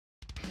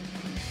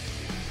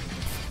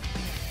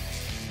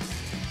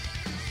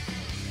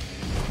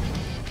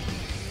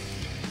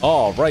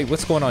All right,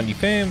 what's going on, you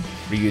fam?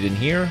 Raiyuden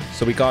here.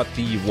 So we got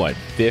the,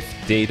 fifth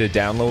data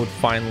download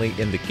finally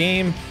in the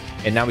game.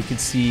 And now we can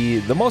see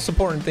the most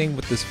important thing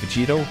with this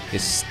Vegito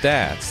is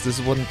stats. This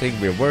is one thing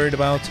we're worried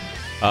about.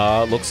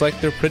 Looks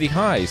like they're pretty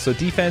high. So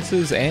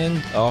defenses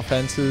and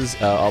offenses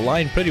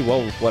align pretty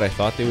well with what I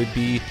thought they would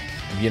be.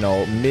 You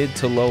know, mid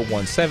to low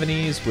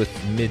 170s with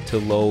mid to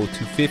low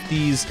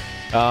 250s.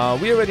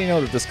 We already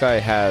know that this guy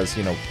has,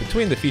 you know,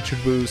 between the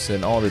featured boosts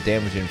and all the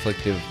damage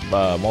inflictive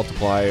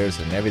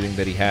multipliers and everything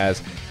that he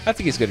has, I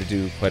think he's going to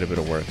do quite a bit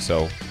of work.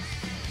 So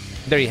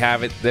there you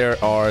have it. There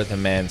are the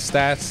man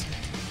stats.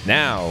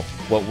 Now,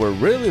 what we're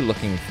really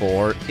looking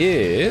for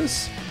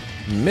is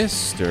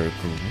Mr.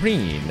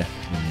 Green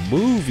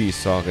movie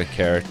saga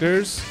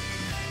characters.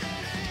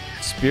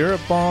 Spirit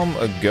Bomb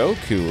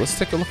Goku. Let's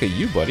take a look at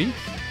you, buddy.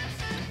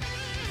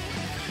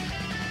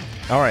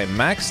 All right,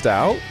 maxed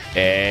out.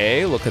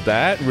 Hey, look at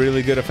that.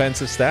 Really good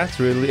offensive stats.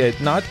 Really,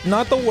 not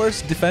the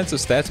worst defensive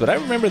stats, but I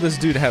remember this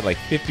dude had like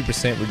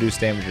 50% reduced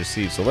damage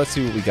received. So let's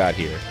see what we got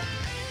here.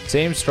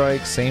 Same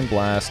strike, same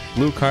blast.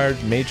 Blue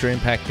card, major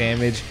impact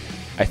damage.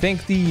 I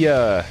think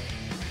the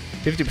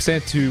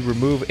 50% to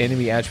remove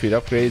enemy attribute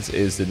upgrades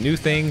is the new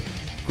thing.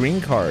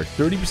 Green card,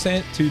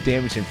 30% to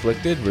damage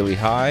inflicted, really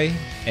high.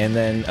 And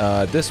then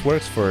this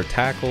works for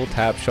tackle,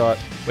 tap shot.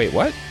 Wait,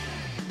 what?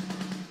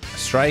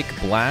 Strike,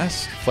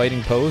 blast,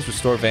 fighting pose,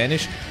 restore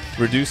vanish,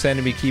 reduce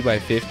enemy ki by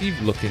 50,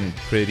 looking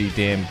pretty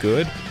damn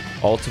good.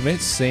 Ultimate,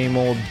 same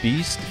old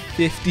beast,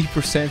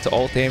 50% to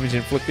all damage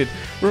inflicted.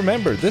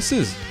 Remember, this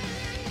is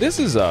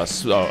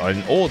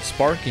an old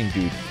sparking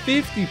dude,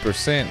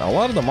 50%. A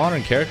lot of the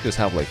modern characters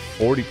have like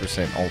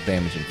 40% all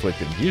damage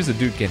inflicted. Here's the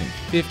dude getting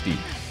 50.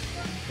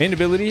 Main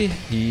ability,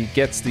 he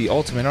gets the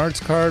ultimate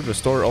arts card,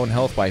 restore own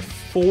health by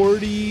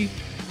 40%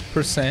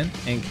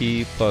 and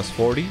ki plus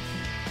 40.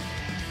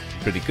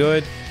 Pretty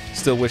good.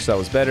 Still wish that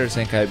was better.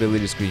 Zenkai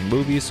ability is green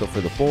movies, so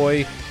for the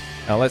boy.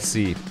 Now let's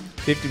see.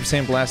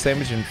 50% blast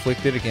damage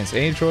inflicted against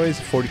androids,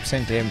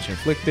 40% damage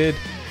inflicted.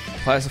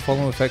 Applies the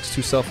following effects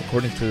to self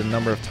according to the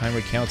number of timer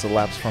counts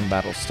elapsed from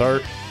battle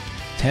start.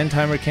 10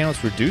 timer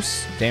counts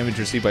reduce damage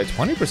received by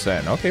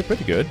 20%. Okay,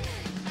 pretty good.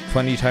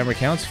 20 timer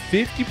counts,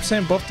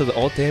 50% buff to the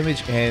alt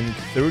damage, and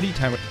 30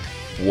 timer...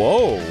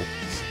 Whoa!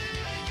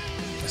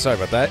 Sorry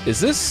about that. Is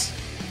this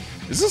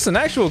an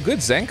actual good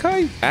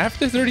Zenkai?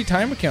 After 30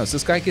 timer counts,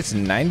 this guy gets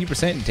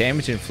 90%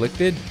 damage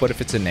inflicted, but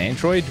if it's an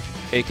android,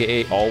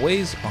 aka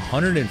always,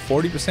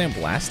 140%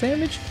 blast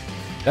damage?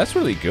 That's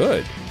really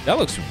good. That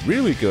looks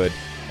really good.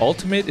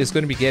 Ultimate is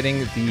going to be getting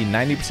the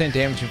 90%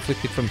 damage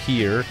inflicted from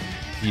here,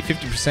 the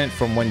 50%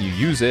 from when you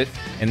use it,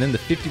 and then the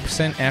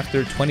 50%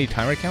 after 20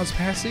 timer counts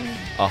passing,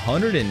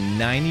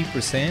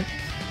 190%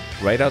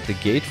 right out the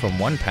gate from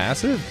one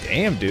passive?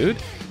 Damn,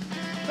 dude.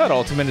 That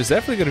ultimate is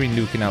definitely going to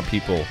be nuking out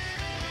people.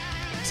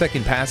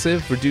 Second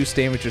passive, reduce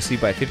damage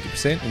received by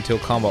 50% until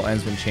combo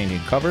ends when changing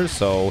cover.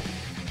 So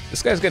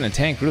this guy's going to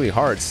tank really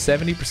hard.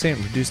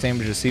 70% reduced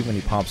damage received when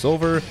he pops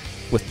over.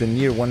 With the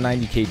near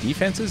 190k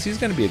defenses, he's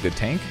going to be a good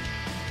tank.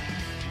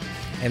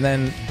 And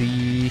then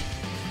the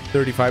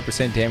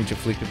 35% damage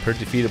inflicted per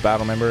defeated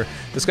battle member.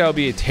 This guy will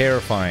be a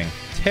terrifying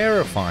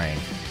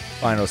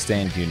final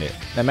stand unit.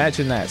 Now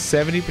imagine that,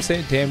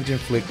 70% damage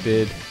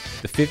inflicted,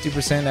 the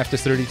 50% after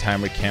 30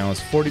 timer counts,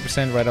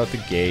 40% right out the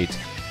gate,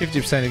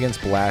 50%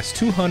 against blast,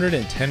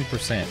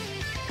 210%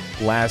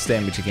 blast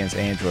damage against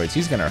androids.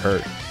 He's gonna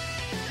hurt.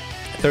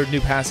 Third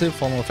new passive,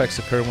 following effects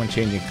occur when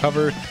changing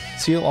cover.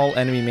 Seal all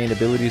enemy main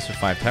abilities for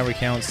 5 timer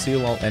counts.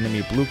 Seal all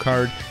enemy blue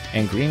card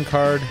and green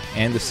card.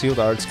 And the sealed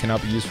arts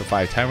cannot be used for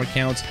 5 timer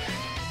counts.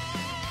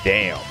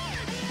 Damn.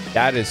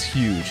 That is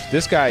huge.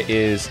 This guy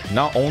is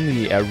not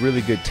only a really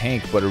good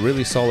tank, but a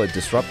really solid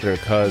disruptor,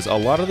 because a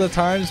lot of the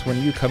times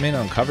when you come in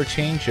on cover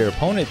change, your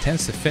opponent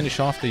tends to finish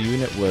off the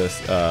unit with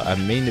a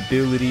main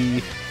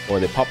ability,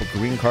 or they pop a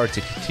green card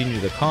to continue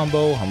the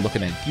combo. I'm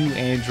looking at you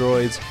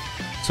androids.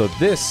 So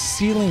this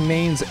sealing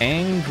mains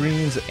and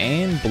greens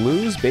and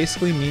blues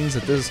basically means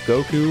that this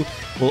Goku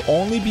will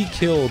only be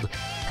killed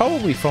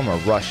probably from a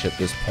rush at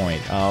this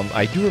point.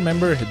 I do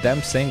remember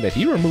them saying that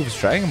he removes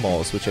Dragon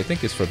Balls, which I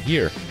think is from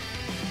here.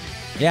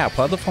 Yeah,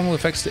 apply the following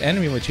effects to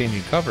enemy when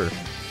changing cover.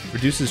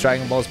 Reduces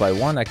Dragon Balls by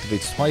 1,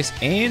 activates twice,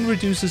 and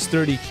reduces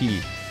 30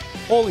 ki.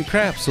 Holy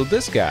crap, so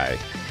this guy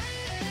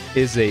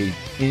is a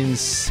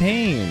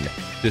insane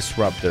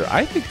disruptor.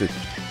 I think that...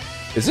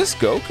 Is this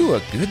Goku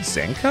a good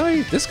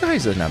Zenkai? This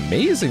guy's an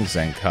amazing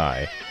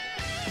Zenkai.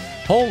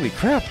 Holy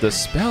crap, the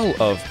spell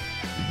of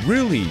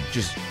really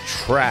just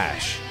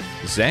trash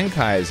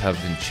Zenkais have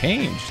been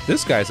changed.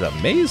 This guy's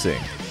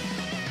amazing.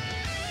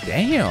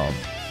 Damn.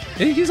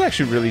 He's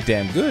actually really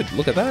damn good.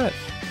 Look at that.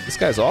 This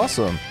guy's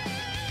awesome.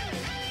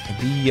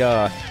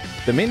 The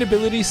main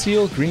ability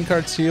seal, green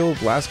card seal,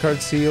 blast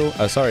card seal,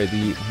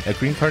 the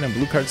green card and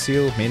blue card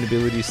seal, main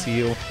ability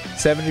seal,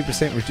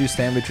 70% reduced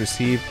damage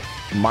received,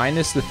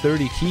 minus the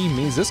 30 ki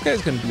means this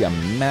guy's going to be a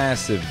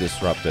massive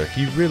disruptor.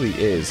 He really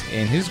is.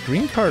 And his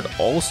green card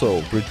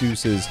also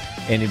reduces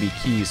enemy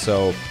ki,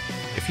 so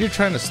If you're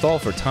trying to stall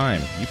for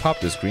time, you pop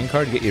this green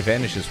card to get your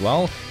advantage as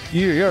well.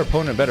 Your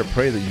opponent better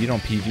pray that you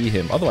don't PV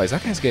him. Otherwise,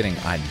 that guy's getting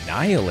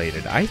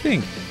annihilated. I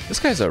think this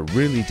guy's a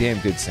really damn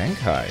good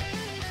Zenkai.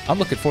 I'm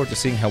looking forward to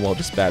seeing how well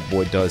this bad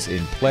boy does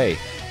in play.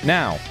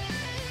 Now,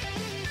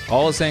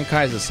 all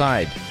Zenkais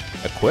aside,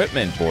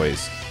 equipment,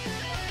 boys.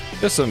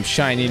 Just some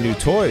shiny new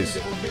toys.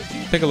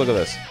 Take a look at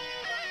this.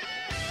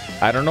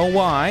 I don't know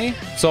why.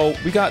 So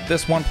we got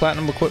this one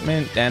platinum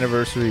equipment,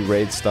 anniversary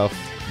raid stuff.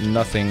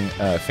 Nothing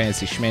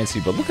fancy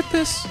schmancy, but look at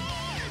this.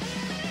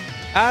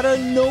 Out of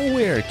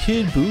nowhere,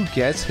 Kid BUU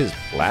gets his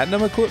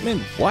platinum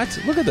equipment. What?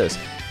 Look at this.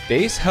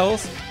 Base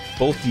health,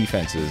 both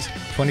defenses.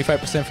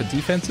 25% for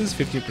defenses,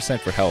 15%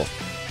 for health.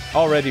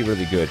 Already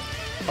really good.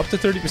 Up to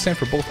 30%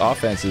 for both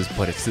offenses,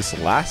 but it's this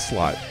last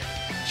slot.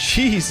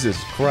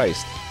 Jesus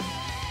Christ.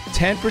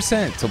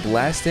 10% to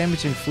blast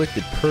damage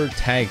inflicted per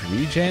tag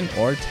regen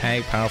or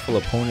tag powerful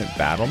opponent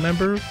battle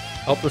member.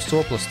 Health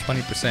restore plus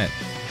 20%.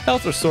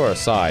 Health restore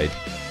aside,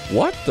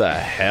 what the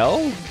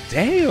hell?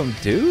 Damn,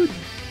 dude.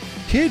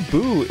 Kid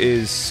BUU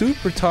is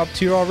super top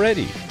tier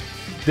already.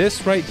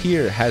 This right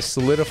here has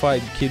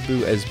solidified Kid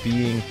BUU as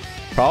being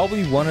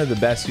probably one of the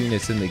best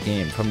units in the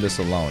game from this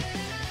alone.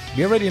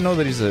 You already know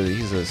that he's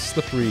a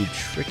slippery,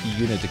 tricky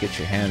unit to get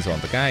your hands on.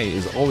 The guy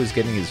is always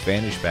getting his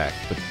vanish back.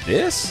 But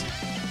this?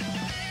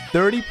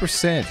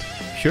 30%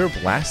 pure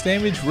blast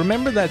damage.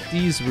 Remember that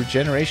these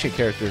regeneration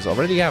characters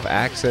already have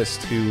access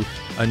to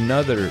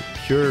another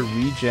pure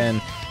regen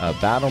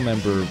battle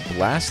member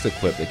blast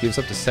equip that gives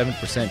up to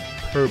 7%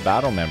 per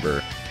battle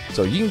member.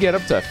 So you can get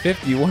up to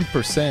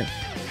 51%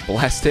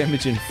 blast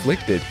damage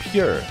inflicted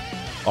pure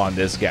on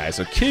this guy.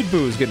 So Kid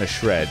BUU is gonna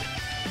shred.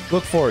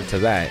 Look forward to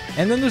that.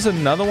 And then there's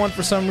another one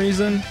for some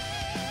reason.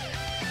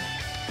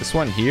 This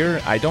one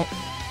here,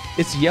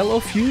 it's Yellow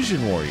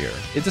Fusion Warrior.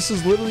 This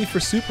is literally for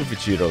Super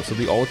Vegito, so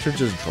the Ultra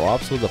just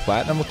drops with the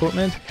Platinum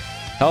equipment.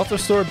 Health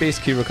Restore, base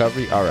key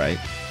recovery, alright.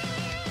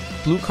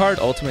 Blue card,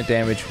 ultimate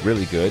damage,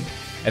 really good.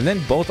 And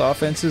then both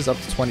offenses up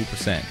to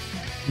 20%.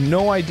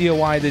 No idea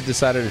why they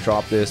decided to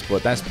drop this,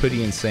 but that's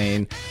pretty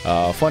insane.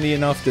 Funny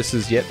enough, this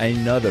is yet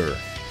another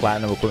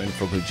Platinum equipment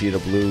for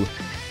Vegeta Blue.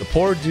 The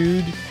poor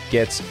dude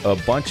gets a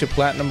bunch of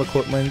Platinum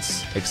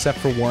equipments, except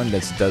for one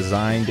that's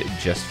designed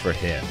just for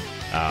him.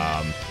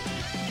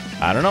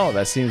 I don't know,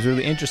 that seems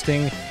really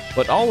interesting,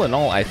 but all in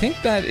all, I think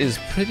that is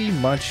pretty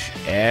much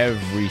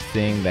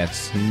everything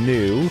that's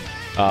new.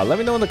 Let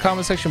me know in the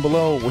comment section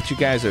below what you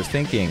guys are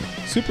thinking.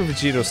 Super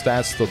Vegito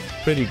stats look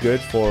pretty good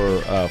for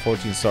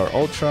 14-star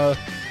Ultra.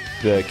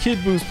 The Kid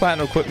BUU's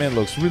Platinum equipment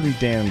looks really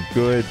damn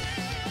good.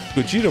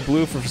 Vegeta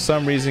Blue, for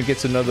some reason,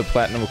 gets another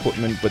Platinum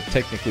equipment, but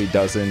technically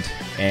doesn't.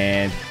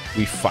 And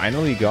we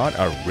finally got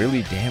a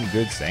really damn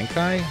good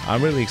Zenkai.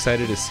 I'm really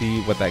excited to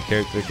see what that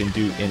character can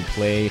do in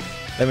play.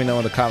 Let me know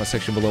in the comment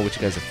section below what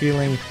you guys are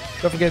feeling.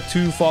 Don't forget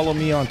to follow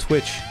me on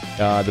Twitch.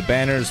 The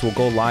banners will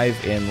go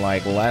live in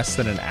like less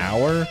than an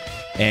hour,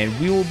 and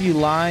we will be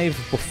live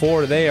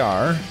before they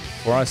are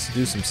for us to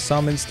do some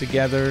summons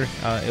together.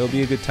 It'll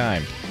be a good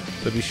time.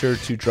 So be sure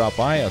to drop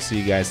by. I'll see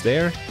you guys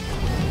there.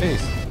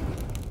 Peace.